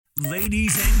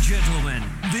Ladies and gentlemen,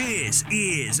 this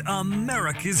is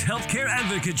America's Healthcare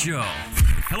Advocate Show.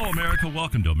 Hello, America.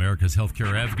 Welcome to America's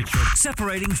Healthcare Advocate Show.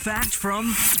 Separating fact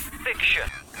from fiction.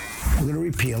 We're going to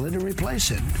repeal it and replace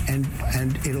it. And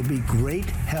it'll be great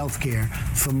health care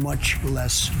for much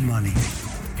less money.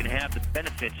 Can have the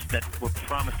benefits that were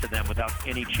promised to them without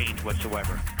any change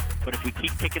whatsoever. But if we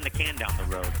keep kicking the can down the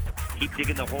road, keep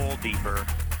digging the hole deeper,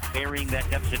 burying that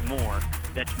deficit more,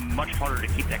 that's much harder to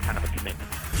keep that kind of a commitment.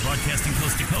 Broadcasting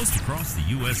coast to coast across the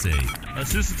USA.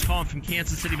 Susan's calling from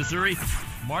Kansas City, Missouri.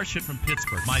 Marcia from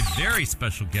Pittsburgh. My very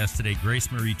special guest today,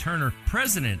 Grace Marie Turner,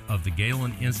 president of the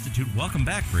Galen Institute. Welcome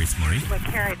back, Grace Marie. Well,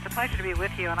 Cary, it's a pleasure to be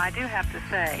with you, and I do have to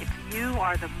say, you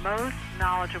are the most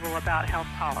knowledgeable about health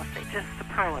policy, just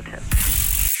superlative.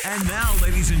 And now,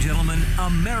 ladies and gentlemen,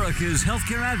 America's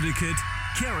Healthcare Advocate,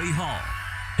 Cary Hall.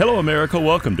 Hello, America.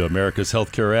 Welcome to America's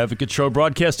Healthcare Advocate Show,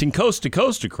 broadcasting coast to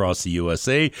coast across the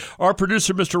USA. Our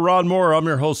producer, Mr. Ron Moore. I'm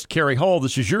your host, Cary Hall.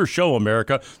 This is your show,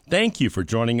 America. Thank you for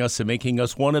joining us and making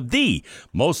us one of the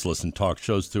most listened talk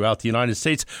shows throughout the United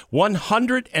States.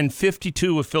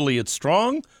 152 affiliates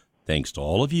strong. Thanks to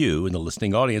all of you in the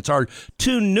listening audience. Our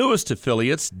two newest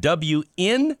affiliates,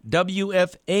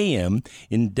 WNWF-AM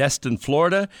in Destin,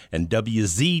 Florida, and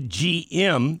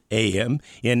WZGM-AM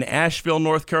in Asheville,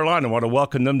 North Carolina. I want to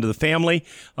welcome them to the family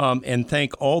and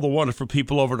thank all the wonderful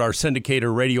people over at our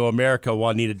syndicator, Radio America,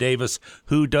 Juanita Davis,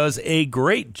 who does a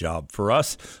great job for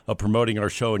us of promoting our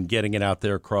show and getting it out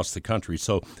there across the country.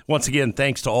 So once again,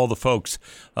 thanks to all the folks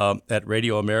at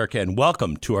Radio America, and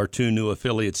welcome to our two new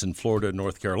affiliates in Florida and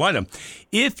North Carolina.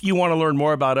 If you want to learn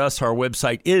more about us, our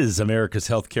website is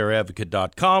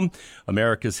americashealthcareadvocate.com,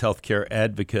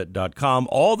 americashealthcareadvocate.com.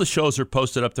 All the shows are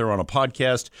posted up there on a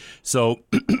podcast. So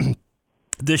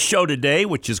this show today,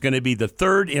 which is going to be the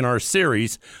third in our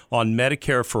series on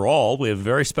Medicare for All, we have a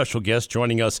very special guest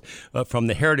joining us from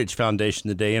the Heritage Foundation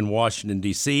today in Washington,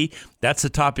 D.C. That's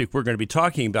the topic we're going to be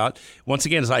talking about. Once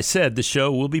again, as I said, the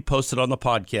show will be posted on the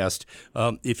podcast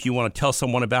if you want to tell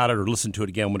someone about it or listen to it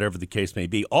again, whatever the case may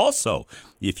be. Also,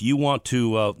 if you want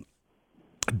to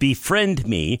befriend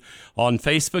me on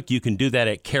Facebook, you can do that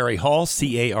at Cary Hall,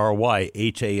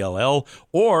 CaryHall,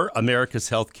 or America's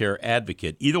Healthcare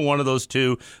Advocate. Either one of those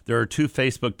two. There are two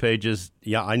Facebook pages.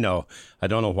 Yeah, I know. I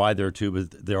don't know why there are two,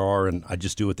 but there are, and I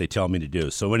just do what they tell me to do.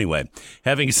 So anyway,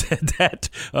 having said that,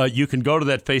 you can go to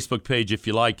that Facebook page if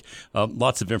you like.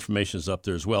 Lots of information is up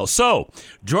there as well. So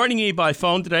joining me by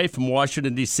phone today from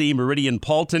Washington, D.C., Meridian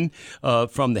Paulton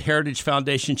from the Heritage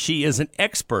Foundation. She is an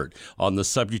expert on the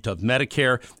subject of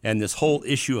Medicare and this whole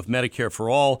issue of Medicare for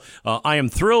All. I am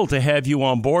thrilled to have you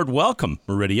on board. Welcome,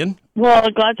 Meridian. Well,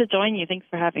 glad to join you. Thanks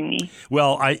for having me.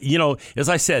 Well, as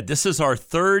I said, this is our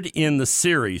third in the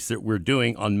series that we're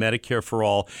doing on Medicare for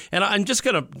All. And I'm just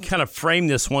going to kind of frame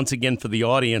this once again for the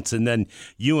audience, and then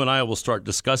you and I will start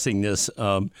discussing this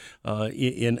in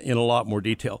a lot more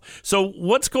detail. So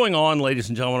what's going on, ladies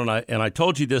and gentlemen, and I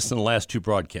told you this in the last two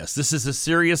broadcasts, this is a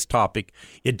serious topic.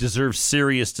 It deserves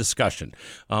serious discussion.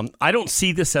 I don't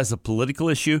see this as a political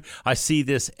issue. I see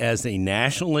this as a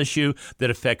national issue that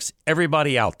affects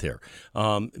everybody out there.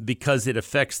 Because it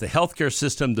affects the healthcare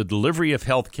system, the delivery of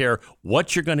healthcare,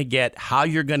 what you're going to get, how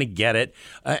you're going to get it,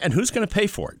 and who's going to pay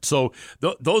for it. So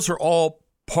those are all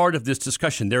part of this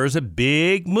discussion. There is a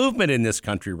big movement in this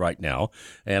country right now,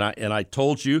 and I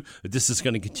told you that this is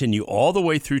going to continue all the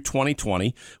way through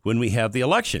 2020 when we have the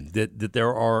election, that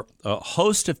there are a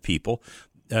host of people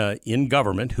in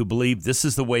government who believe this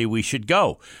is the way we should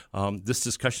go. This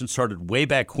discussion started way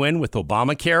back when with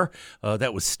Obamacare.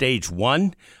 That was stage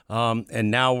one.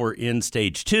 And now we're in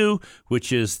stage two,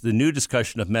 which is the new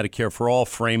discussion of Medicare for All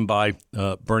framed by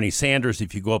Bernie Sanders.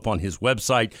 If you go up on his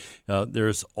website,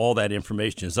 there's all that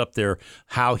information is up there,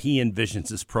 how he envisions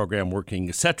this program working,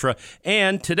 etc.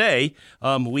 And today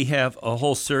we have a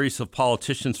whole series of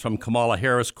politicians from Kamala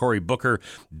Harris, Cory Booker,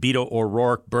 Beto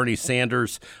O'Rourke, Bernie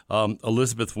Sanders,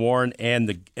 Elizabeth Warren, and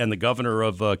the governor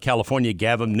of California,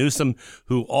 Gavin Newsom,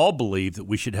 who all believe that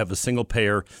we should have a single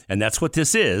payer. And that's what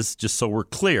this is, just so we're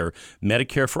clear.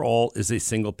 Medicare for All is a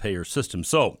single payer system.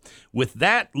 So with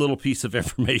that little piece of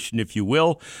information, if you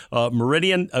will,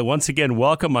 Meridian, once again,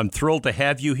 welcome. I'm thrilled to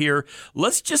have you here.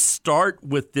 Let's just start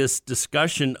with this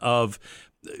discussion of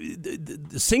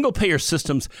the single-payer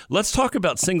systems. Let's talk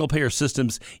about single-payer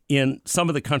systems in some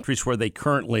of the countries where they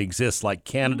currently exist, like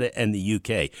Canada and the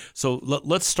UK. So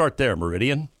let's start there,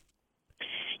 Meridian.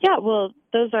 Yeah, well,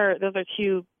 those are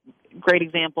two great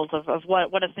examples of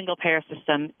what a single-payer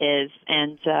system is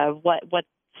and what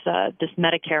this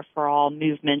Medicare for All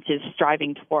movement is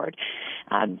striving toward.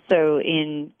 So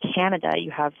in Canada,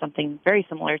 you have something very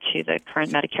similar to the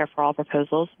current Medicare for All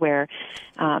proposals, where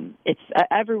it's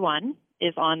everyone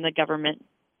is on the government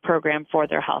program for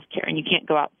their health care, and you can't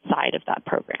go outside of that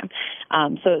program.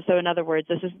 So in other words,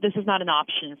 this is not an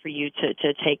option for you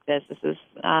to take this. This is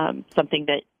something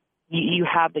that you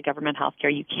have the government health care.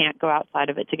 You can't go outside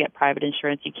of it to get private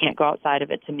insurance. You can't go outside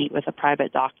of it to meet with a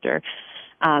private doctor.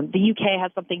 The UK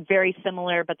has something very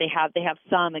similar, but they have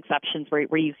some exceptions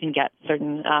where you can get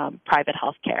certain private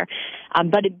health care.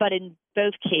 But in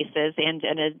both cases, and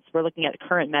as we're looking at the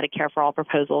current Medicare for All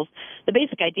proposals, the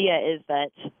basic idea is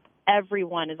that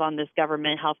everyone is on this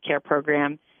government health care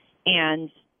program, and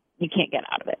you can't get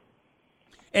out of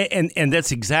it. And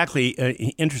that's exactly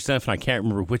interesting enough, and I can't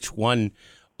remember which one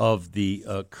of the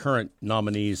current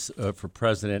nominees for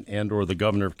president and or the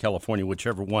governor of California,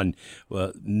 whichever one,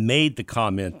 made the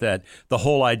comment that the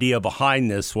whole idea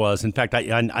behind this was, in fact,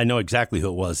 I know exactly who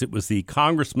it was. It was the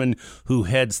congressman who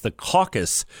heads the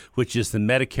caucus, which is the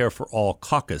Medicare for All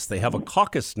caucus. They have a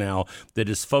caucus now that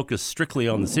is focused strictly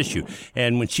on this issue.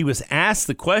 And when she was asked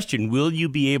the question, will you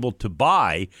be able to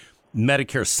buy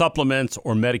Medicare supplements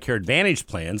or Medicare Advantage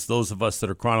plans, those of us that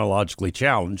are chronologically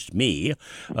challenged, me,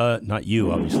 not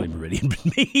you, obviously, Meridian, but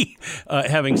me,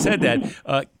 having said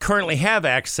that, currently have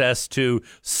access to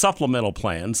supplemental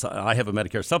plans. I have a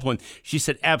Medicare supplement. She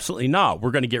said, absolutely not.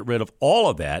 We're going to get rid of all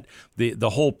of that.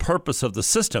 The whole purpose of the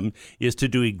system is to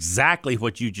do exactly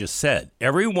what you just said.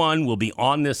 Everyone will be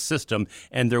on this system,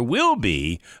 and there will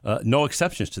be no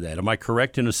exceptions to that. Am I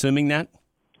correct in assuming that?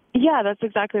 Yeah, that's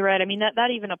exactly right. I mean,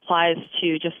 that even applies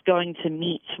to just going to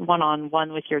meet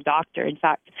one-on-one with your doctor. In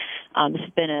fact, this has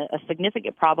been a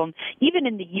significant problem, even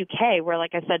in the UK, where,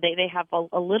 like I said, they have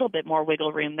a little bit more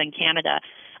wiggle room than Canada.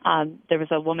 There was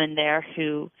a woman there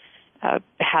who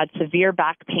had severe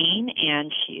back pain,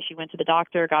 and she went to the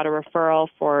doctor, got a referral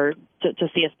to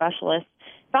see a specialist,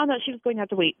 found out she was going to have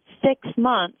to wait 6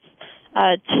 months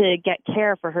to get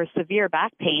care for her severe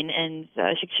back pain, and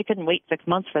she couldn't wait 6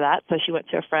 months for that. So she went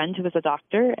to a friend who was a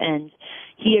doctor, and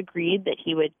he agreed that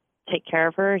he would take care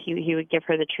of her. He would give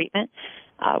her the treatment.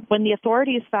 When the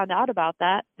authorities found out about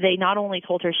that, they not only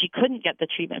told her she couldn't get the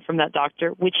treatment from that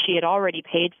doctor, which she had already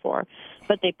paid for,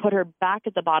 but they put her back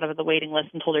at the bottom of the waiting list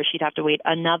and told her she'd have to wait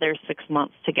another 6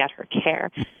 months to get her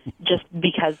care, just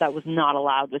because that was not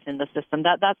allowed within the system.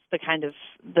 That's the kind of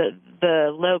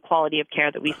the low quality of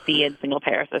care that we see in single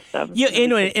payer systems. Yeah,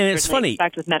 and it's funny. In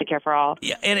fact, with Medicare for All.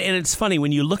 Yeah, and it's funny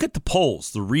when you look at the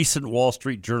polls, the recent Wall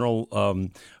Street Journal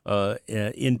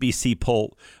NBC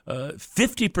poll,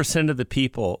 50% of the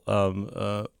people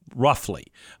roughly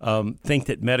think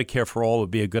that Medicare for All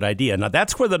would be a good idea. Now,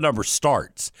 that's where the number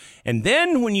starts. And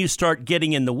then when you start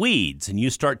getting in the weeds and you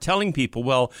start telling people,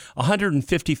 well,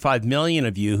 155 million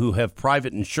of you who have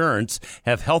private insurance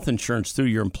have health insurance through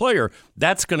your employer,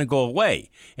 that's going to go away.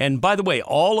 And by the way,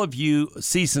 all of you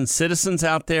seasoned citizens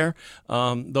out there,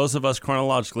 those of us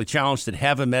chronologically challenged that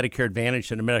have a Medicare Advantage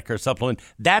and a Medicare supplement,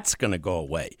 that's going to go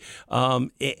away.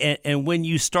 And when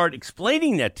you start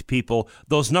explaining that to people,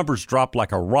 those numbers drop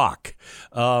like a rock.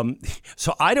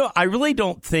 So I really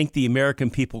don't think the American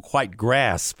people quite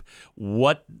grasp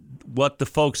what the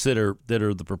folks that are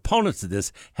the proponents of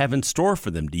this have in store for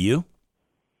them. Do you?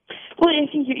 Well,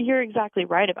 I think you're exactly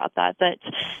right about that. That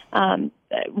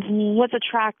what's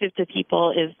attractive to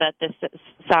people is that this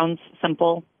sounds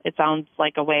simple. It sounds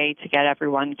like a way to get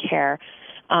everyone care.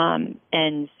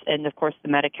 And of course, the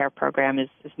Medicare program is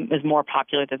more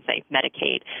popular than, say,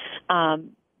 Medicaid.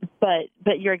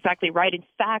 But you're exactly right. In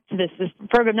fact, this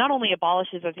program not only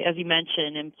abolishes, as you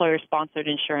mentioned, employer-sponsored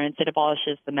insurance, it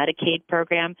abolishes the Medicaid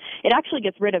program. It actually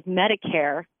gets rid of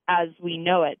Medicare as we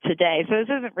know it today. So this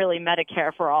isn't really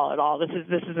Medicare for All at all. This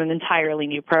is an entirely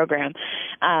new program.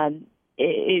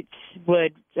 It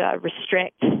would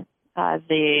restrict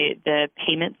the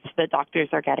payments that doctors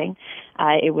are getting.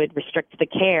 It would restrict the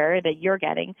care that you're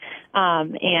getting,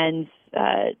 and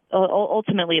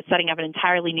ultimately it's setting up an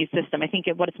entirely new system. I think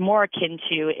what it's more akin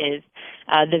to is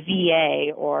the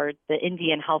VA or the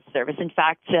Indian Health Service. In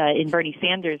fact, in Bernie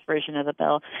Sanders' version of the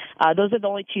bill, those are the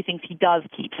only two things he does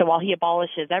keep. So while he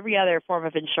abolishes every other form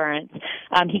of insurance,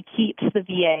 he keeps the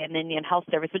VA and the Indian Health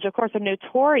Service, which of course are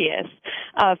notorious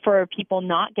for people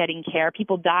not getting care,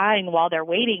 people dying while they're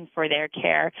waiting for their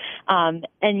care, and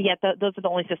yet those are the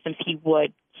only systems he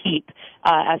would keep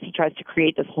as he tries to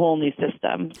create this whole new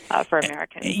system for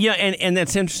Americans. Yeah, and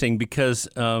that's interesting because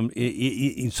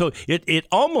it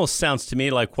almost sounds to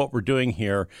me like what we're doing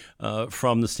here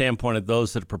from the standpoint of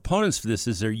those that are proponents for this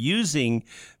is they're using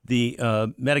the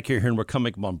Medicare here, and we're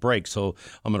coming up on break, so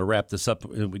I'm going to wrap this up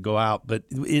and we go out. But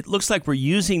it looks like we're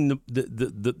using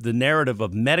the narrative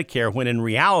of Medicare when in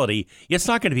reality it's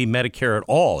not going to be Medicare at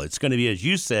all. It's going to be, as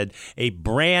you said, a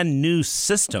brand new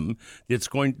system. It's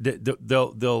going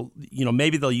they'll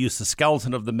maybe they'll use the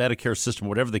skeleton of the Medicare system,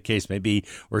 whatever the case may be,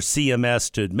 or CMS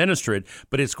to administer it.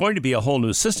 But it's going to be a whole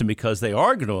new system because they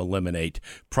are going to eliminate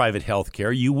private health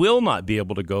care. You will not be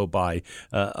able to go buy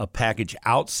a package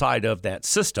outside of that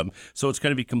system. So it's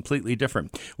going to be completely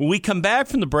different. When we come back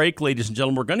from the break, ladies and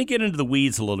gentlemen, we're going to get into the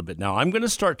weeds a little bit now. I'm going to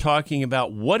start talking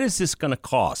about what is this going to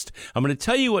cost. I'm going to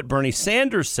tell you what Bernie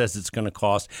Sanders says it's going to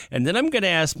cost, and then I'm going to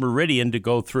ask Meridian to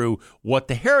go through what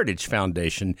the Heritage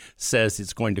Foundation says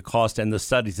it's going to cost and the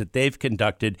studies that they've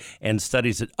conducted and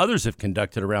studies that others have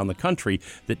conducted around the country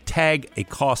that tag a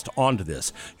cost onto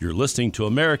this. You're listening to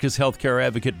America's Healthcare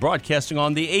Advocate, broadcasting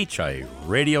on the HIA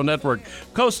Radio Network,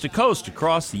 coast to coast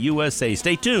across the USA.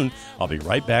 Stay tuned. I'll be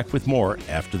right back with more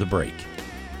after the break.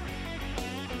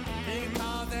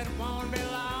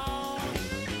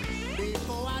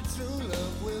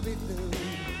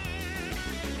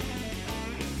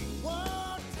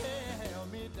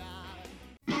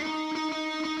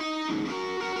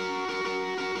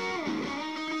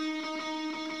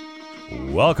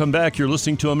 Welcome back. You're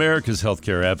listening to America's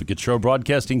Healthcare Advocate Show,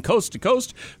 broadcasting coast to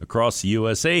coast across the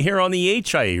USA here on the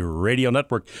HIA Radio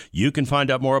Network. You can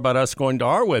find out more about us going to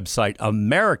our website,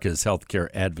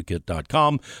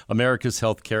 americashealthcareadvocate.com,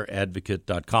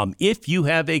 americashealthcareadvocate.com. If you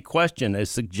have a question, a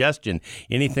suggestion,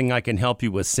 anything I can help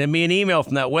you with, send me an email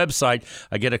from that website.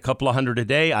 I get a couple of hundred a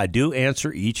day. I do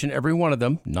answer each and every one of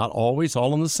them, not always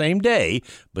all on the same day,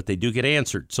 but they do get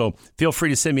answered. So feel free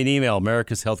to send me an email,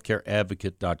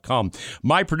 americashealthcareadvocate.com.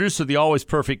 My producer, the always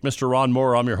perfect Mr. Ron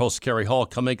Moore. I'm your host, Cary Hall.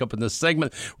 Coming up in this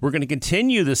segment, we're going to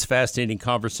continue this fascinating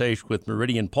conversation with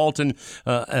Meridian Paulton,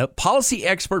 a policy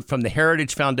expert from the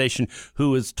Heritage Foundation,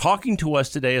 who is talking to us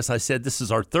today. As I said, this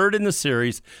is our third in the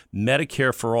series,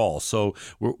 Medicare for All. So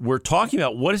we're talking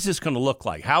about what is this going to look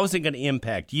like? How is it going to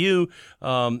impact you?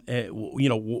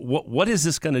 What is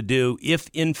this going to do if,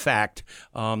 in fact,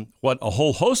 what a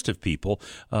whole host of people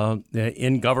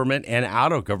in government and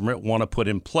out of government want to put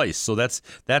in place? So that's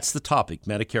the topic,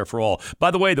 Medicare for All.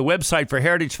 By the way, the website for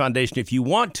Heritage Foundation, if you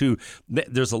want to,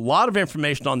 there's a lot of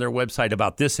information on their website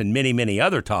about this and many, many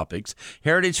other topics.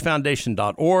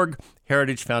 heritagefoundation.org.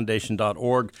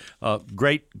 heritagefoundation.org.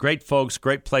 Great folks,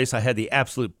 great place. I had the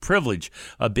absolute privilege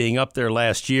of being up there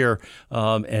last year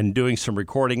and doing some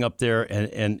recording up there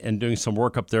and doing some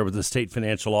work up there with the State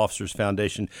Financial Officers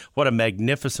Foundation. What a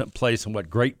magnificent place and what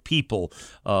great people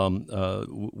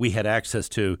we had access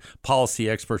to, policy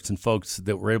experts and folks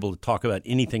that were able to talk about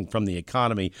anything from the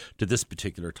economy to this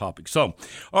particular topic. So,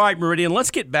 all right, Meridian, let's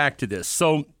get back to this.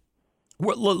 So,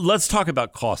 let's talk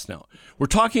about cost now. We're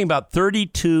talking about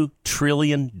 $32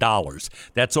 trillion.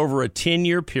 That's over a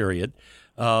 10-year period.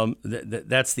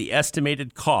 That's the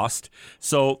estimated cost.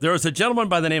 So there was a gentleman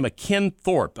by the name of Ken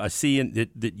Thorpe. I see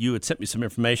that you had sent me some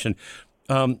information,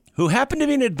 who happened to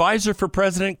be an advisor for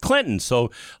President Clinton. So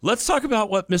let's talk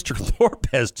about what Mr. Thorpe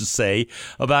has to say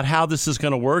about how this is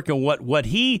going to work and what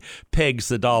he pegs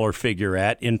the dollar figure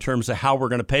at in terms of how we're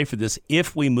going to pay for this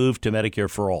if we move to Medicare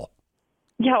for All.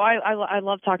 Yeah, I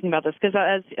love talking about this because,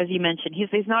 as you mentioned, he's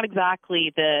not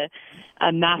exactly the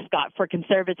mascot for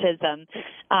conservatism,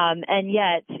 and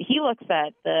yet he looks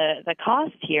at the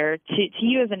cost here to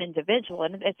you as an individual,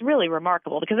 and it's really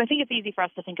remarkable because I think it's easy for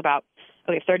us to think about,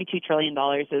 okay, $32 trillion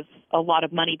is a lot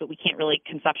of money, but we can't really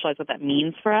conceptualize what that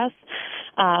means for us.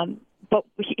 But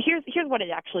here's what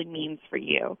it actually means for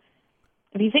you.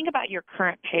 If you think about your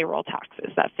current payroll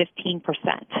taxes, that 15%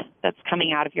 that's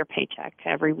coming out of your paycheck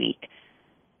every week,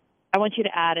 I want you to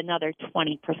add another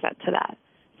 20% to that.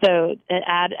 So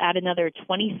add another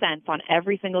 20 cents on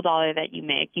every single dollar that you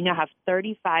make. You now have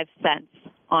 35 cents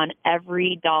on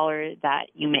every dollar that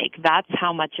you make. That's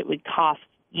how much it would cost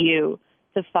you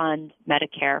to fund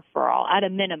Medicare for All at a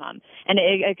minimum. And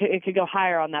it could go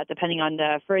higher on that depending on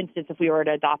for instance, if we were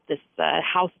to adopt this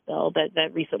House bill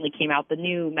that recently came out, the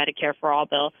new Medicare for All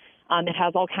bill, it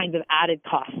has all kinds of added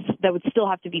costs that would still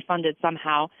have to be funded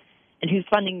somehow. And who's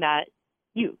funding that?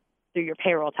 You. Through your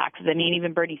payroll taxes. I mean,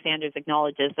 even Bernie Sanders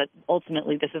acknowledges that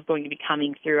ultimately this is going to be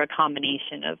coming through a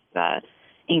combination of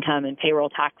income and payroll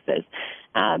taxes.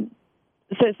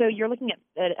 So you're looking at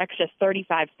an extra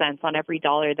 35 cents on every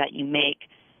dollar that you make.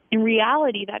 In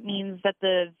reality, that means that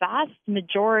the vast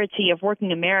majority of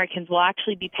working Americans will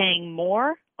actually be paying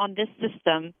more on this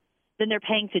system than they're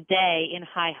paying today in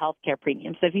high healthcare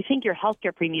premiums. So if you think your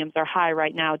healthcare premiums are high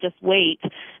right now, just wait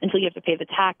until you have to pay the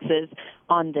taxes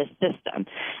on this system.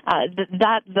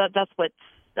 That's what's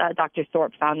Dr.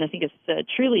 Thorpe found. I think it's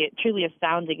truly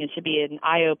astounding and should be an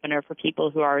eye-opener for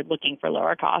people who are looking for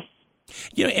lower costs.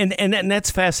 You know, and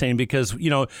that's fascinating because, you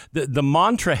know, the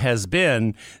mantra has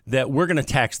been that we're going to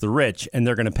tax the rich and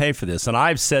they're going to pay for this. And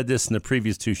I've said this in the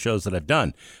previous 2 shows that I've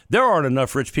done. There aren't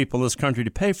enough rich people in this country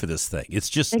to pay for this thing. It's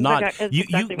just not.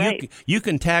 You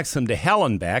can tax them to hell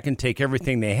and back and take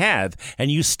everything they have,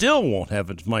 and you still won't have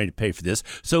enough money to pay for this.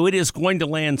 So it is going to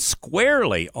land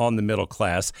squarely on the middle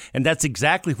class. And that's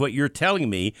exactly what you're telling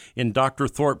me in Dr.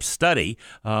 Thorpe's study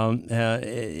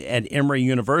at Emory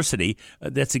University.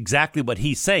 That's exactly what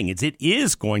he's saying. It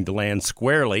is going to land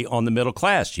squarely on the middle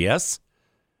class, yes?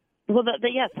 Well,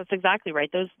 yes, that's exactly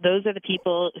right. Those are the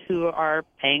people who are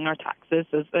paying our taxes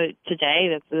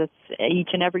today. That's each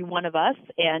and every one of us,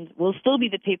 and we'll still be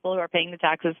the people who are paying the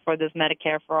taxes for this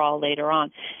Medicare for all later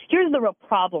on. Here's the real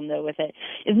problem, though, with it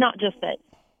is not just that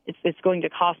it's going to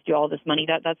cost you all this money.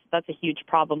 That's a huge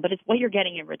problem. But it's what you're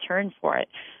getting in return for it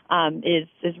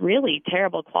is really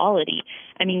terrible quality.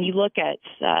 I mean, you look at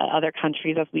other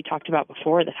countries, as we talked about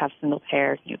before, that have single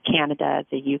payer, Canada,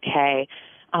 the UK.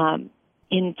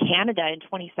 In Canada in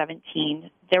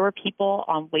 2017, there were people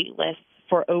on wait lists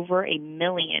for over 1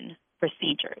 million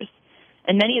procedures.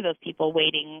 And many of those people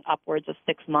waiting upwards of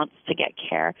 6 months to get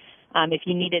care. If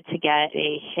you needed to get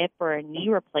a hip or a knee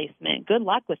replacement, good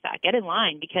luck with that. Get in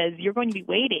line because you're going to be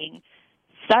waiting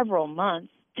several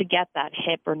months to get that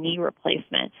hip or knee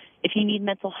replacement. If you need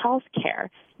mental health care,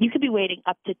 you could be waiting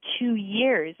up to 2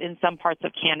 years in some parts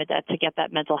of Canada to get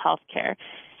that mental health care.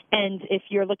 And if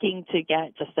you're looking to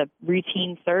get just a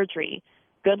routine surgery,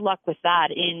 good luck with that.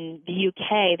 In the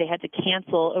UK, they had to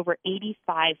cancel over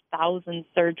 85,000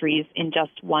 surgeries in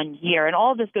just 1 year. And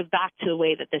all of this goes back to the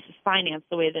way that this is financed,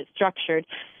 the way that it's structured,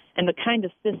 and the kind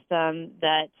of system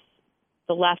that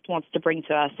the left wants to bring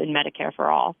to us in Medicare for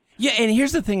all. Yeah, and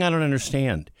here's the thing I don't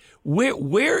understand.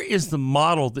 Where is the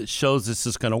model that shows this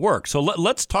is going to work? So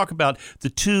let's talk about the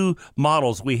 2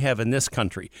 models we have in this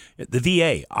country. The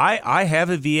VA. I have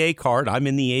a VA card. I'm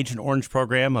in the Agent Orange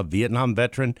program, a Vietnam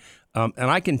veteran. And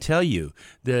I can tell you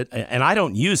that, and I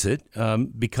don't use it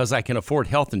because I can afford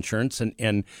health insurance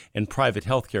and private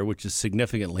health care, which is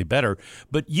significantly better.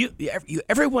 But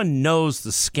everyone knows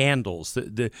the scandals,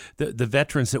 the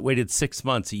veterans that waited 6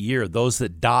 months, a year, those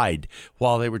that died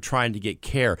while they were trying to get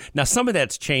care. Now, some of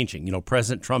that's changing. You know,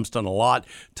 President Trump's done a lot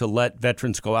to let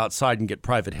veterans go outside and get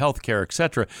private health care, et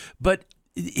cetera. But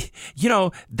you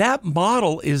know, that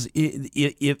model is,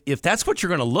 if that's what you're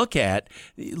going to look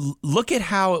at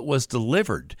how it was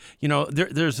delivered. You know,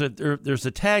 there's a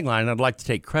tagline I'd like to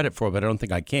take credit for, but I don't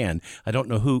think I can. I don't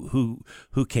know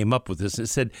who came up with this. It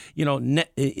said, you know,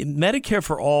 Medicare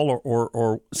for all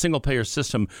or single payer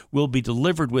system will be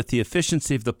delivered with the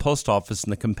efficiency of the post office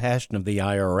and the compassion of the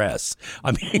IRS.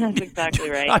 I mean, that's exactly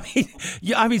right.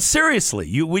 I mean,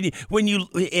 seriously, when you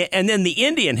and then the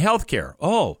Indian healthcare.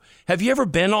 Oh, have you ever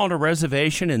been on a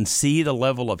reservation and see the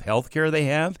level of health care they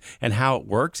have and how it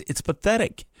works? It's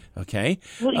pathetic. Okay.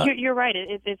 Well, you're right.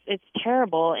 It's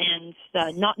terrible, and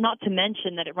not to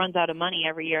mention that it runs out of money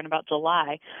every year in about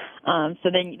July. So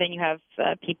then you have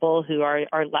people who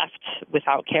are left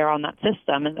without care on that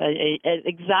system, and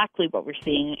exactly what we're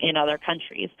seeing in other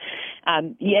countries.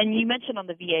 And you mentioned on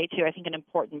the VA too. I think an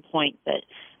important point that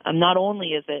not only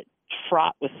is it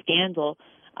fraught with scandal,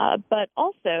 but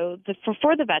also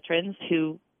for the veterans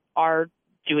who are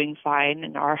doing fine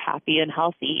and are happy and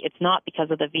healthy, it's not because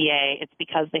of the VA. It's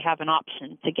because they have an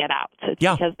option to get out. It's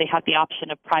because they have the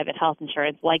option of private health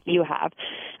insurance like you have.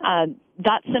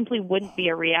 That simply wouldn't be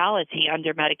a reality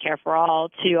under Medicare for all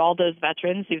to all those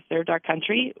veterans who've served our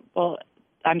country. Well,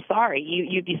 I'm sorry,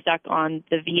 you'd be stuck on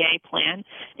the VA plan,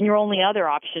 and your only other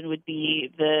option would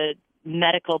be the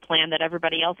medical plan that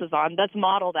everybody else is on that's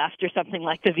modeled after something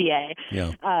like the VA.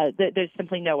 Yeah. There's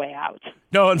simply no way out.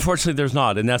 No, unfortunately, there's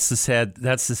not, and that's the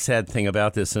sad thing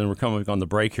about this. And we're coming on the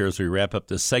break here as we wrap up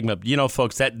this segment. You know,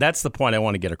 folks, that's the point I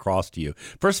want to get across to you.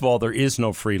 First of all, there is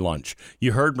no free lunch.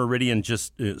 You heard Meridian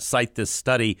just cite this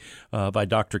study by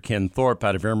Dr. Ken Thorpe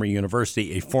out of Emory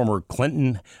University, a former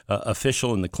Clinton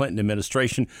official in the Clinton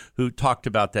administration, who talked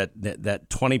about that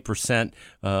 20%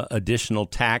 additional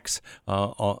tax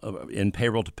in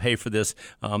payroll to pay for this.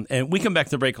 And we come back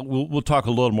to the break. We'll talk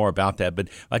a little more about that. But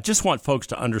I just want folks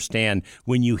to understand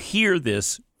when you hear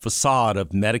this facade of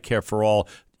Medicare for all,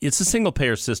 it's a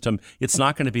single-payer system. It's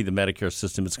not going to be the Medicare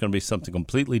system. It's going to be something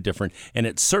completely different, and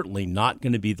it's certainly not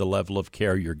going to be the level of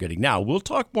care you're getting now. We'll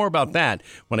talk more about that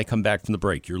when I come back from the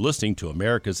break. You're listening to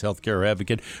America's Healthcare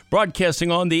Advocate,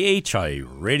 broadcasting on the HI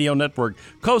Radio Network,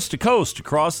 coast to coast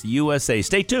across the USA.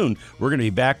 Stay tuned. We're going to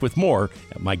be back with more.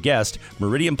 My guest,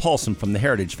 Meridian Paulson from the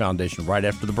Heritage Foundation, right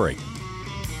after the break.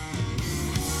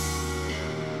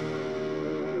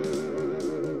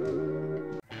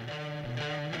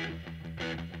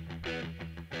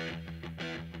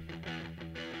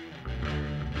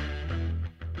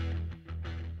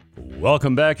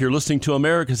 Welcome back. You're listening to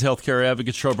America's Healthcare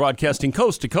Advocate Show, broadcasting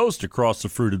coast to coast across the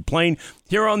fruited plain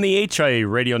here on the HIA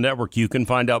Radio Network. You can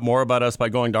find out more about us by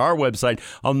going to our website,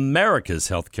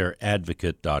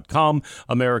 americashealthcareadvocate.com,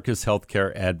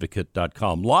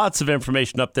 americashealthcareadvocate.com. Lots of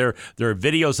information up there. There are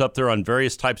videos up there on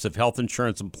various types of health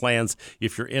insurance and plans.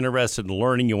 If you're interested in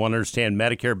learning, you want to understand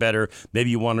Medicare better,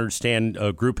 maybe you want to understand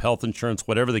group health insurance,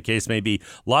 whatever the case may be,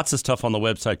 lots of stuff on the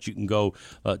website. You can go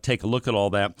take a look at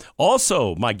all that.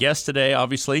 Also, my guest today,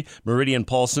 obviously, Meridian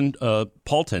Paulton,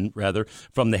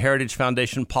 from the Heritage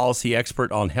Foundation, policy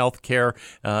expert on health care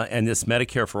and this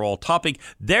Medicare for All topic.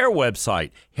 Their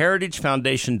website,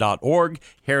 heritagefoundation.org,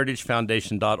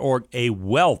 heritagefoundation.org, a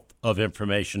wealth of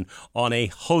information on a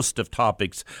host of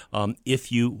topics if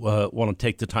you want to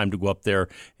take the time to go up there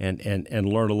and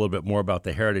learn a little bit more about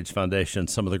the Heritage Foundation and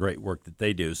some of the great work that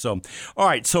they do. So, all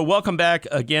right, so welcome back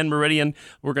again, Meridian.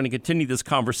 We're going to continue this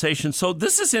conversation. So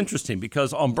this is interesting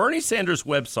because on Bernie Sanders'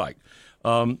 website,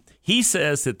 he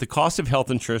says that the cost of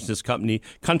health insurance in this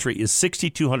country is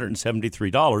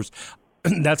 $6,273.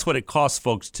 That's what it costs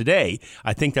folks today.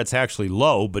 I think that's actually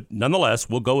low, but nonetheless,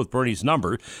 we'll go with Bernie's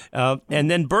number. And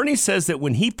then Bernie says that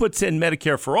when he puts in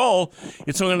Medicare for All,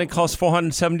 it's only going to cost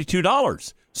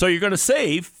 $472. So you're going to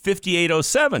save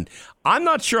 $5,807. I'm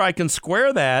not sure I can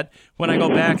square that when I go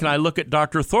back and I look at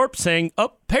Dr. Thorpe saying,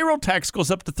 payroll tax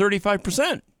goes up to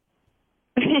 35%.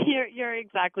 You're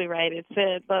exactly right. It's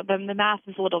the math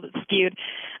is a little bit skewed,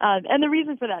 and the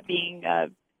reason for that being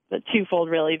twofold,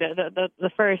 really.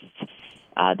 The first,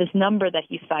 this number that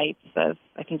he cites of,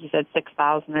 I think he said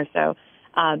 6,000 or so,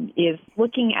 is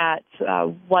looking at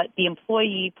what the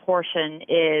employee portion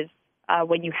is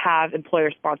when you have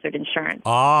employer-sponsored insurance.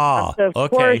 So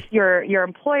of course, your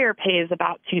employer pays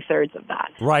about 2/3 of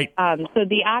that. Right. So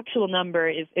the actual number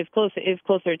is closer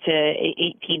to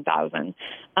 18,000,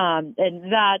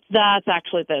 and that's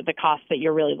actually the cost that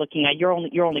you're really looking at. You're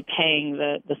only paying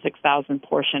the 6,000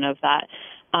 portion of that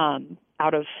out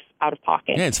of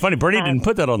pocket. Yeah, it's funny. Bernie didn't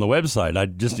put that on the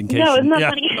website. Just in case. No, isn't that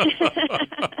funny?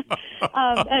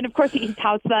 And of course, he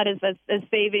touts that as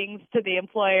savings to the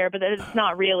employer, but it's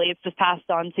not really. It's just passed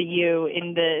on to you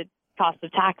in the cost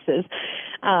of taxes,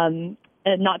 and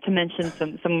not to mention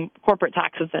some corporate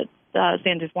taxes that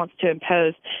Sanders wants to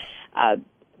impose.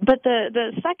 But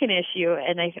the second issue,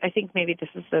 and I think maybe this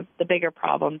is the bigger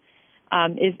problem,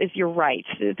 is you're right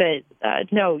that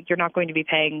no, you're not going to be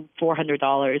paying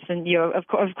 $400, and of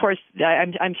course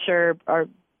I'm sure our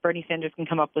Bernie Sanders can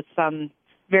come up with some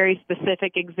very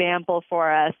specific example for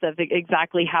us of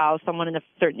exactly how someone in a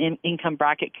certain income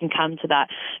bracket can come to that.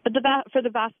 But for the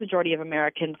vast majority of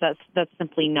Americans, that's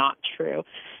simply not true.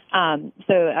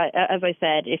 So as I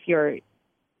said,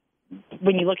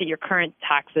 when you look at your current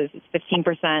taxes, it's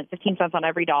 15%, 15 cents on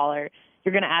every dollar.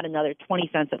 You're going to add another 20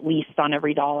 cents at least on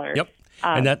every dollar. Yep.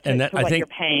 And that to I what think you're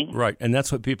paying. Right, and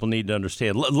that's what people need to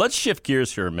understand. Let's shift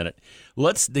gears here a minute.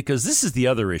 Because this is the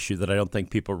other issue that I don't think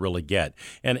people really get.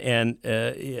 And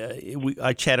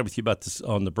I chatted with you about this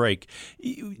on the break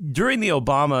during the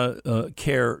Obama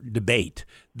care debate.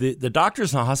 The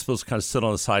doctors and the hospitals kind of stood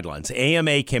on the sidelines.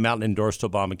 AMA came out and endorsed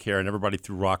Obamacare, and everybody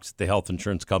threw rocks at the health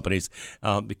insurance companies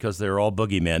because they're all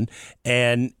boogeymen.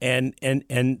 And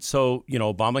so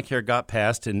Obamacare got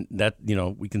passed, and that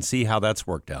we can see how that's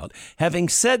worked out. Having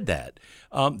said that,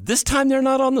 this time they're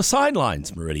not on the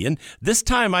sidelines, Meridian. This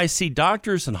time I see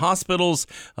doctors and hospitals,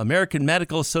 American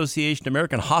Medical Association,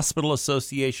 American Hospital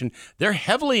Association. They're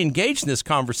heavily engaged in this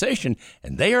conversation,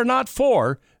 and they are not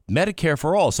for Medicare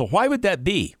for All. So why would that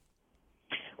be?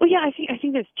 Well, yeah, I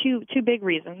think there's two big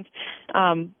reasons.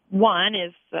 One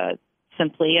is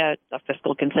simply a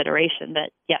fiscal consideration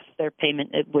that, yes, their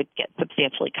payment would get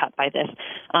substantially cut by this.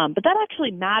 But that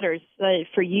actually matters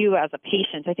for you as a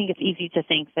patient. I think it's easy to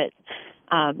think that,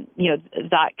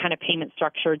 that kind of payment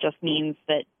structure just means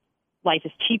that life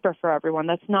is cheaper for everyone.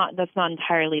 That's not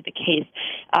entirely the case.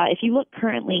 If you look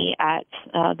currently at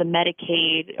the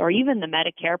Medicaid or even the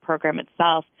Medicare program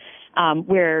itself,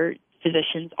 where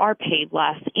physicians are paid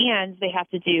less and they have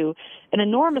to do an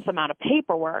enormous amount of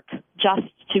paperwork just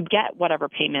to get whatever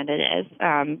payment it is,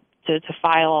 to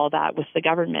file all that with the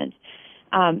government.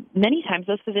 Many times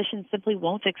those physicians simply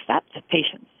won't accept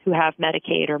patients who have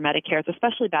Medicaid or Medicare. It's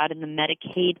especially bad in the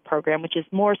Medicaid program, which is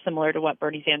more similar to what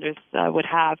Bernie Sanders would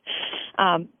have,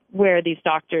 where these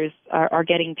doctors are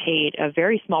getting paid a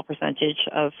very small percentage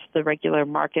of the regular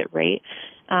market rate.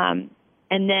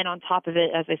 And then on top of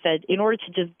it, as I said, in order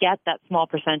to just get that small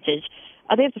percentage,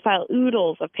 they have to file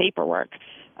oodles of paperwork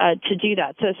to do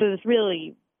that. So this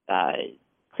really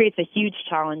creates a huge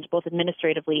challenge, both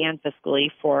administratively and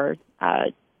fiscally, for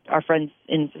our friends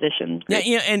in physicians.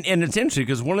 Yeah, and it's interesting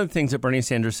because one of the things that Bernie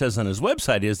Sanders says on his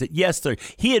website is that, yes,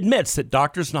 he admits that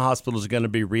doctors and hospitals are going to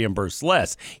be reimbursed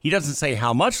less. He doesn't say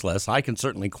how much less. I can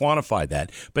certainly quantify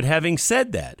that. But having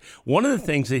said that, one of the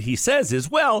things that he says is,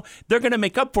 well, they're going to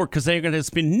make up for it because they're going to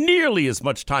spend nearly as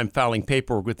much time filing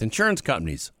paperwork with insurance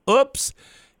companies. Oops.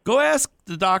 Go ask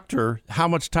the doctor how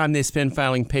much time they spend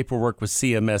filing paperwork with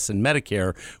CMS and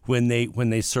Medicare when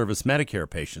they service Medicare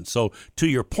patients. So to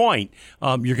your point,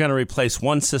 you're going to replace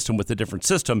one system with a different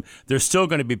system. There's still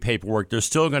going to be paperwork. There's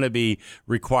still going to be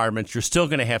requirements. You're still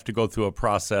going to have to go through a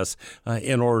process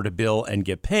in order to bill and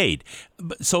get paid.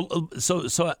 So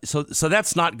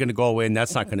that's not going to go away, and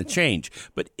that's not going to change.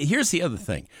 But here's the other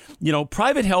thing.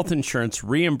 Private health insurance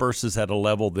reimburses at a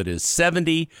level that is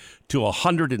 70 to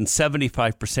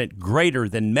 175% greater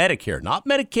than Medicare, not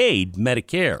Medicaid,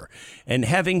 Medicare. And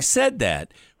having said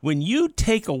that, when you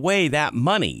take away that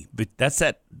money, but that's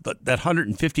that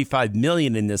 155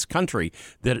 million in this country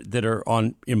that are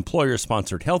on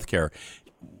employer-sponsored health care,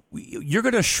 you're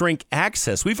going to shrink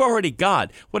access. We've already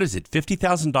got,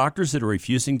 50,000 doctors that are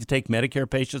refusing to take Medicare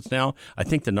patients now? I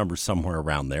think the number's somewhere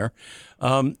around there.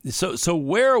 So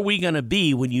where are we going to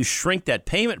be when you shrink that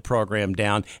payment program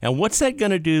down? And what's that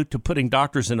going to do to putting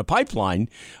doctors in a pipeline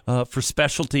for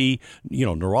specialty,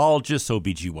 neurologists,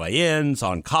 OBGYNs,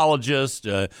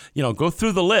 oncologists, go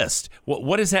through the list.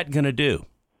 What is that going to do?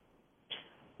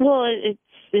 Well, it's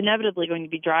inevitably going to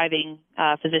be driving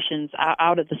physicians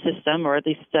out of the system, or at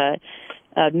least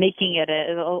making it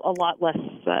a lot less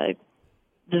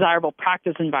desirable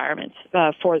practice environment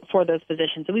for those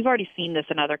physicians. And we've already seen this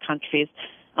in other countries,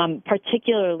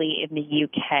 particularly in the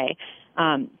UK.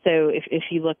 So if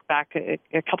you look back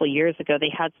a couple of years ago,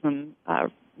 they had some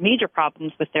major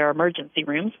problems with their emergency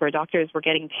rooms where doctors were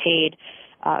getting paid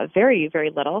very, very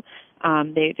little.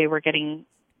 They were getting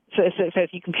So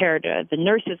if you compared the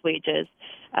nurses' wages,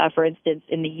 for instance,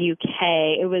 in the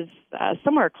UK, it was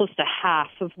somewhere close to half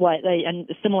of what a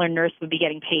similar nurse would be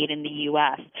getting paid in the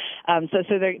U.S. So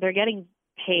they're getting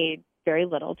paid very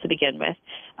little to begin with,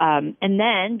 and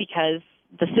then because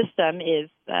the system is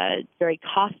very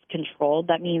cost controlled,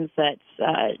 that means that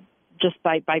just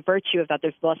by virtue of that,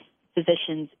 there's less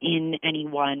physicians in any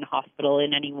one hospital,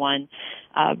 in any one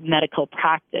medical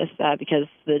practice, because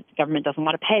the government doesn't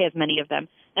want to pay as many of them.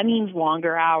 That means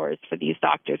longer hours for these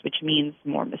doctors, which means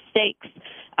more mistakes,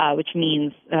 which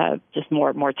means just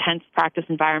more tense practice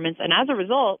environments. And as a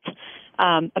result,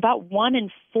 about 1 in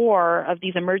 4 of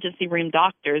these emergency room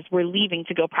doctors were leaving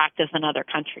to go practice in other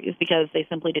countries because they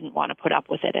simply didn't want to put up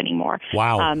with it anymore.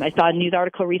 Wow. I saw a news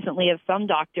article recently of some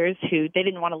doctors who they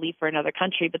didn't want to leave for another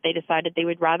country, but they decided they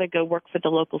would rather go work for the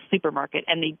local supermarket,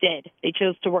 and they did. They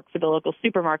chose to work for the local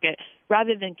supermarket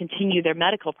rather than continue their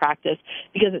medical practice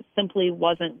because it simply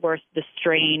wasn't worth the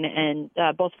strain, and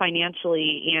both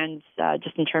financially and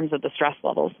just in terms of the stress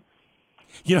levels.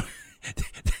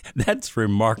 That's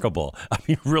remarkable. I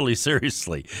mean, really,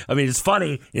 seriously. I mean, it's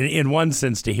funny in one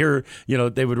sense to hear,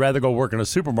 they would rather go work in a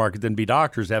supermarket than be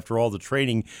doctors after all the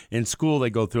training in school they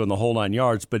go through in the whole 9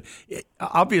 yards. But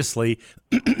obviously,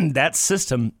 that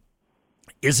system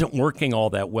isn't working all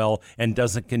that well and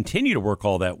doesn't continue to work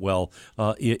all that well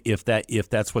if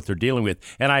that's what they're dealing with.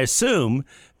 And I assume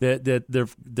that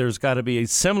there's got to be a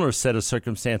similar set of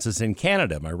circumstances in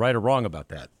Canada. Am I right or wrong about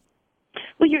that?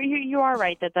 Well, you are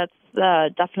right that's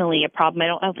definitely a problem. I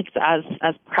don't think it's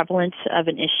as prevalent of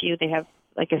an issue. They have,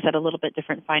 like I said, a little bit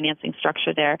different financing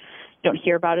structure there. You don't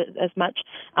hear about it as much.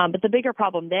 But the bigger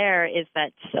problem there is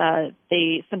that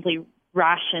they simply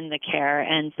ration the care,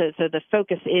 and so the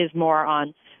focus is more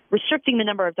on restricting the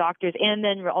number of doctors and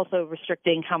then also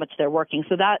restricting how much they're working.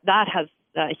 So that has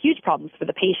huge problems for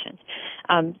the patient.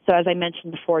 So as I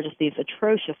mentioned before, just these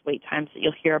atrocious wait times that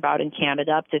you'll hear about in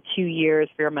Canada, up to 2 years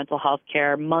for your mental health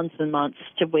care, months and months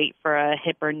to wait for a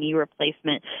hip or knee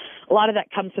replacement. A lot of that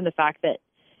comes from the fact that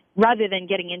rather than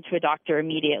getting into a doctor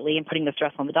immediately and putting the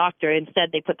stress on the doctor, instead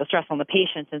they put the stress on the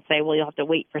patient and say, well, you'll have to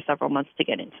wait for several months to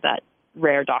get into that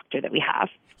rare doctor that we have.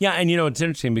 Yeah, and it's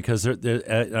interesting because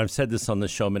I've said this on the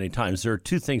show many times. There are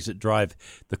two things that drive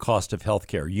the cost of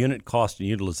healthcare: unit cost and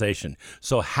utilization.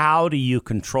 So how do you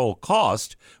control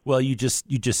cost? Well, you just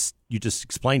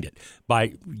explained it.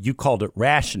 You called it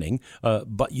rationing,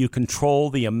 but you control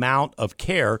the amount of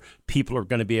care people are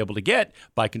going to be able to get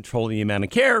by controlling the amount of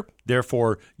care.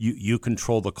 Therefore, you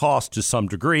control the cost to some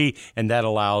degree, and that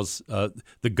allows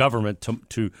the government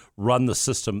to run the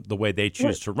system the way they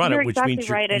choose to run it, which means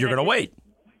you're going to wait.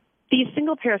 These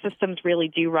single-payer systems really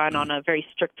do run on a very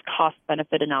strict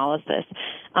cost-benefit analysis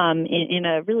in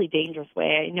a really dangerous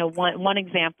way. One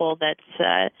example that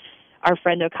our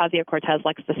friend Ocasio-Cortez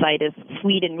likes to cite is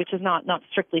Sweden, which is not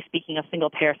strictly speaking a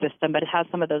single-payer system, but it has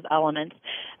some of those elements.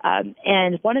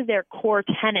 And one of their core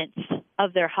tenets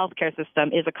of their healthcare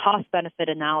system is a cost-benefit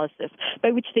analysis,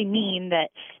 by which they mean that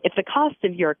if the cost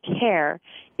of your care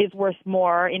is worth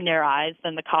more in their eyes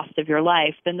than the cost of your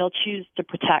life, then they'll choose to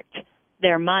protect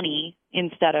their money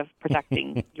instead of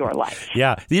protecting your life.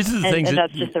 Yeah, these are the things. And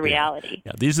that's just the reality.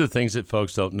 Yeah, these are the things that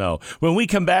folks don't know. When we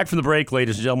come back from the break,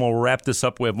 ladies and gentlemen, we'll wrap this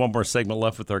up. We have one more segment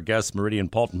left with our guest, Meridian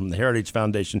Paulton from the Heritage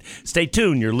Foundation. Stay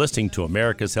tuned. You're listening to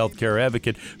America's Healthcare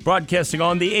Advocate, broadcasting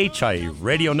on the HIA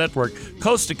Radio Network,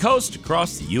 coast to coast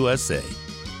across the USA.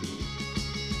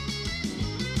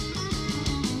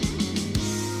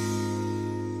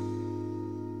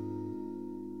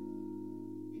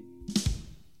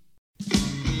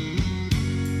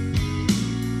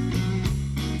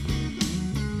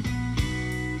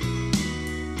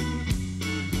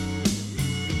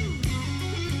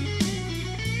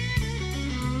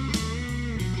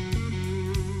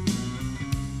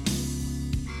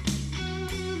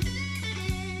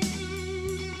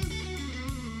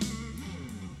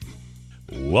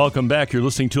 Welcome back. You're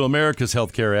listening to America's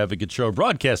Healthcare Advocate Show,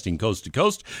 broadcasting coast to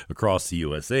coast across the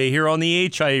USA here on the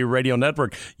HIA Radio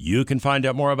Network. You can find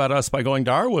out more about us by going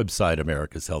to our website,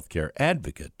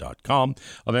 americashealthcareadvocate.com,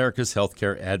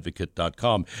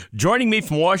 americashealthcareadvocate.com. Joining me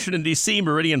from Washington, D.C.,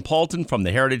 Meridian Paulton from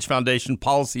the Heritage Foundation,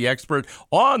 policy expert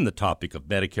on the topic of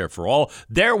Medicare for All.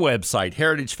 Their website,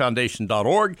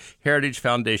 heritagefoundation.org,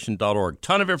 heritagefoundation.org.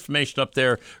 Ton of information up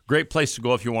there. Great place to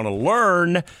go if you want to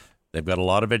learn. They've got a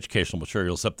lot of educational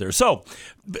materials up there. So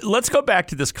let's go back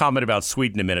to this comment about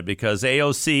Sweden a minute, because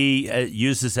AOC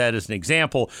uses that as an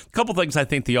example. A couple things I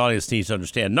think the audience needs to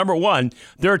understand. Number one,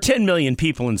 there are 10 million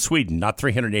people in Sweden, not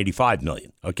 385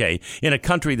 million, okay, in a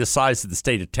country the size of the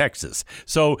state of Texas.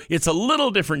 So it's a little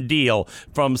different deal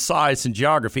from size and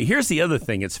geography. Here's the other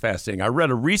thing that's fascinating. I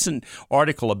read a recent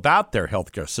article about their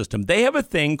healthcare system. They have a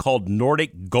thing called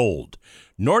Nordic Gold.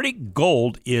 Nordic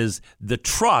Gold is the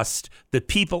trust that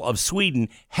people of Sweden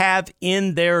have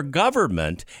in their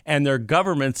government and their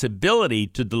government's ability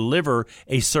to deliver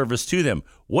a service to them.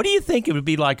 What do you think it would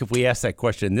be like if we asked that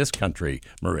question in this country,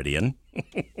 Meridian?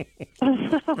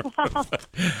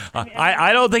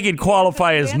 I don't think it'd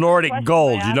qualify as Nordic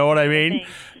Gold. You know what I mean?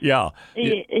 Yeah.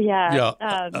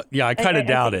 I kind of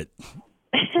doubt it.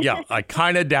 Yeah, I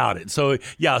kind of doubt it. So,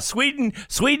 yeah, Sweden,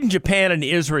 Japan, and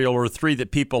Israel are three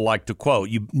that people like to quote.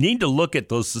 You need to look at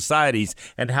those societies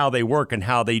and how they work and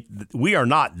how we are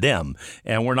not them,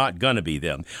 and we're not going to be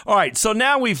them. All right, so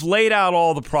now we've laid out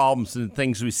all the problems and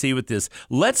things we see with this.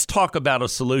 Let's talk about a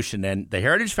solution. And the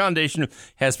Heritage Foundation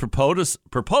has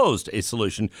proposed a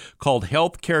solution called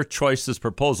Healthcare Choices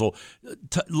Proposal.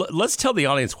 Let's tell the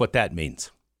audience what that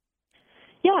means.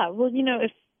 Yeah, well,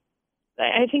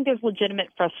 I think there's legitimate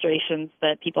frustrations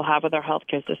that people have with our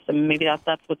healthcare system. Maybe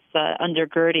that's what's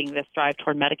undergirding this drive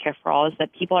toward Medicare for All, is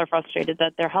that people are frustrated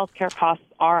that their healthcare costs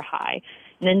are high.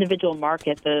 In the individual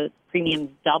market, the premiums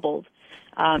doubled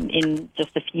in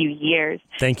just a few years.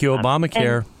 Thank you,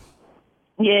 Obamacare.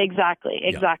 Yeah, exactly.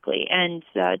 And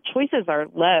choices are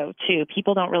low, too.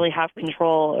 People don't really have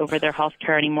control over their health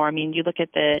care anymore. I mean, you look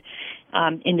at the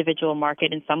individual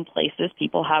market. In some places,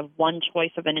 people have one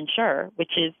choice of an insurer,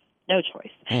 which is no choice.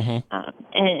 Mm-hmm.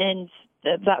 And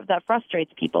that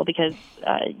frustrates people, because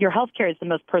your healthcare is the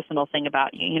most personal thing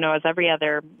about you. As every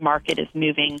other market is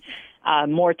moving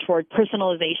more toward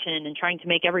personalization and trying to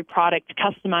make every product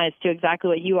customized to exactly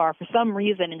what you are, for some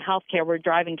reason in healthcare we're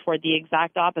driving toward the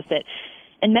exact opposite.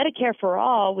 And Medicare for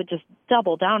All would just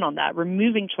double down on that,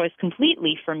 removing choice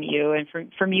completely from you and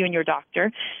from you and your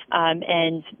doctor,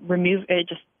 and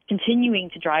just continuing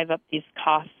to drive up these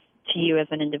costs to you as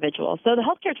an individual. So the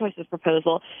Healthcare Choices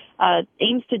proposal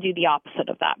aims to do the opposite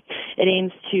of that. It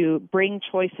aims to bring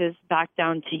choices back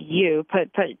down to you,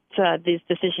 put these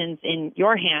decisions in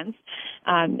your hands,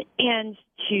 and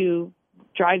to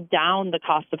drive down the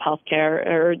cost of healthcare,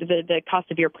 or the cost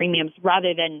of your premiums,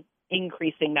 rather than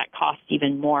increasing that cost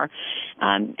even more.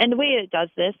 And the way it does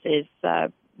this is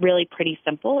really pretty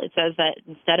simple. It says that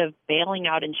instead of bailing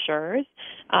out insurers,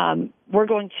 we're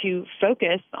going to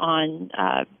focus on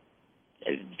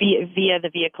via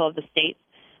the vehicle of the states,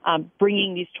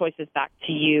 bringing these choices back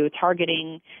to you,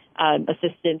 targeting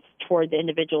assistance toward the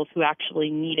individuals who actually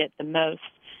need it the most,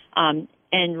 and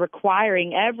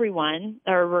requiring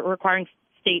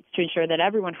states to ensure that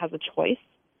everyone has a choice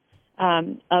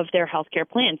of their healthcare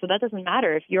plan. So that doesn't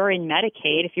matter if you're in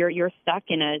Medicaid, if you're stuck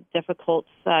in a difficult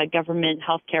government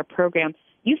healthcare program.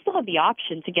 You still have the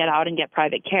option to get out and get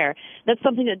private care. That's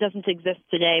something that doesn't exist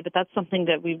today, but that's something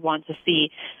that we want to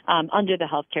see under the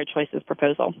Healthcare Choices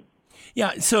proposal.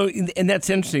 Yeah, so and that's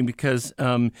interesting because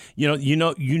the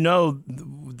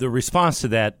response to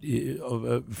that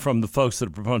from the folks that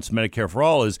are proponents of Medicare for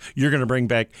All is you're going to bring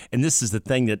back, and this is the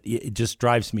thing that it just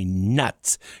drives me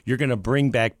nuts. You're going to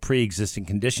bring back pre-existing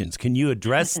conditions. Can you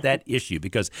address that issue,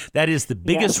 because that is the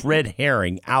biggest red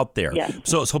herring out there? Yes.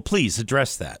 So please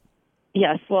address that.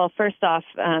 Yes. Well, first off,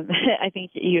 I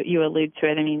think you allude to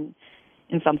it. I mean,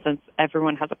 in some sense,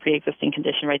 everyone has a pre-existing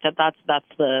condition, right? That's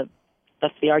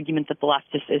the argument that the left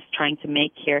is trying to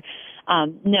make here.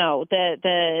 No,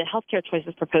 the healthcare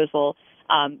choices proposal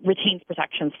retains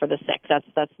protections for the sick.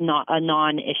 That's not a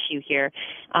non-issue here,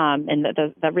 and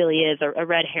that really is a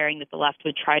red herring that the left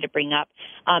would try to bring up.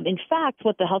 In fact,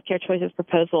 what the healthcare choices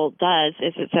proposal does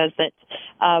is it says that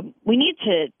we need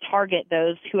to target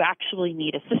those who actually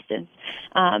need assistance,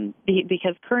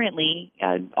 because currently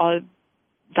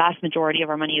vast majority of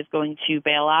our money is going to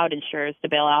bail out insurers, to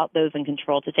bail out those in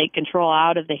control, to take control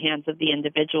out of the hands of the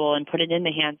individual and put it in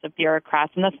the hands of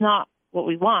bureaucrats, and that's not what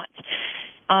we want.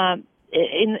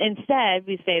 Instead,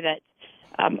 we say that,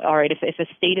 all right, if a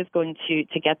state is going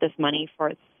to get this money for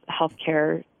its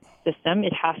healthcare system,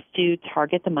 it has to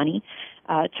target the money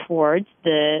towards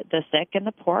the sick and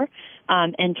the poor,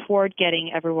 and toward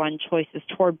getting everyone choices,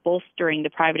 toward bolstering the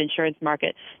private insurance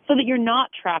market, so that you're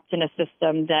not trapped in a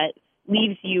system that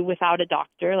leaves you without a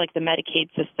doctor, like the Medicaid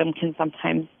system can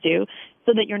sometimes do,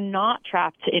 so that you're not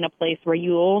trapped in a place where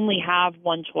you only have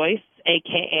one choice,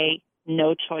 aka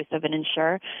no choice of an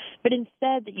insurer, but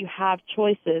instead that you have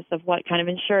choices of what kind of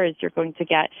insurance you're going to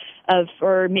get,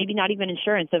 or maybe not even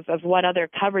insurance, of what other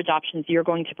coverage options you're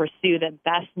going to pursue that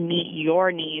best meet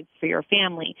your needs for your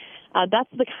family. That's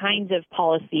the kind of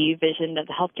policy vision that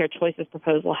the healthcare choices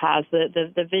proposal has,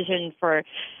 the vision for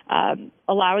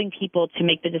allowing people to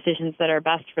make the decisions that are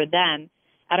best for them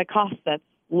at a cost that's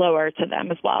lower to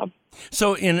them as well.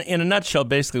 So in a nutshell,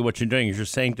 basically what you're doing is you're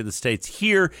saying to the states,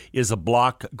 here is a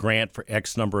block grant for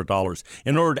X number of dollars.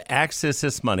 In order to access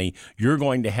this money, you're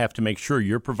going to have to make sure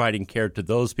you're providing care to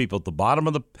those people at the bottom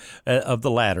of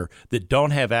the ladder that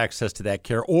don't have access to that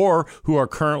care, or who are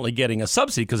currently getting a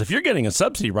subsidy. Because if you're getting a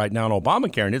subsidy right now in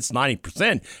Obamacare and it's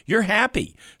 90%, you're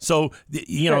happy. So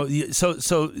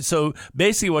so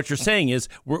basically what you're saying is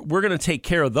we're going to take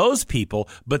care of those people,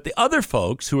 but the other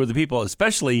folks who are the people,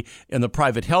 especially in the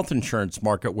private health insurance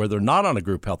market where they're not on a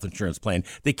group health insurance plan,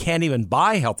 they can't even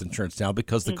buy health insurance now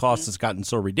because the cost has gotten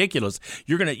so ridiculous.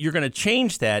 You're gonna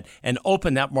change that and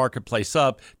open that marketplace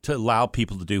up to allow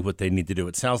people to do what they need to do.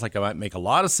 It sounds like it might make a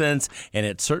lot of sense, and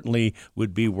it certainly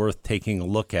would be worth taking a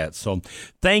look at. So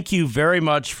thank you very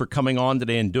much for coming on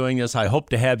today and doing this. I hope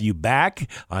to have you back.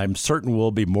 I'm certain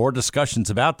we'll be more discussions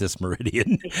about this,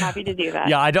 Meridian. I'd be happy to do that.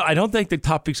 Yeah, I don't think the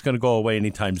topic's going to go away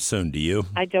anytime soon. Do you?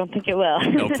 I don't think it will.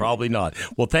 No, probably not.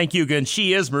 Well, thank you again.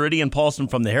 She is Meridian Paulson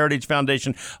from the Heritage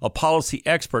Foundation, a policy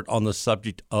expert on the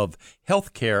subject of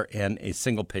health care and a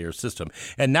single-payer system.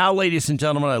 And now, ladies and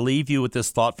gentlemen, I leave you with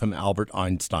this thought from Albert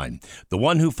Einstein. The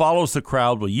one who follows the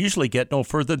crowd will usually get no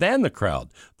further than the crowd.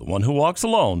 The one who walks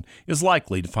alone is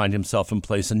likely to find himself in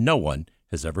place no one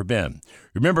has ever been.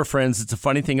 Remember, friends, it's a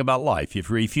funny thing about life. If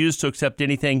you refuse to accept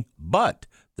anything but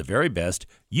the very best,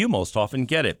 you most often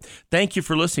get it. Thank you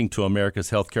for listening to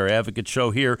America's Healthcare Advocate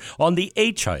Show here on the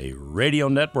HIA Radio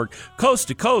Network, coast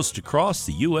to coast across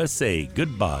the USA.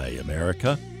 Goodbye,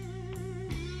 America.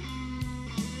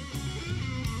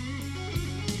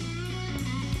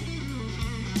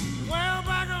 Well,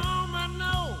 back home I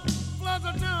know floods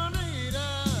are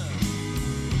tornadoes.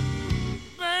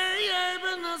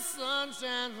 Baby, the sun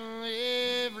shines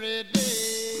every day.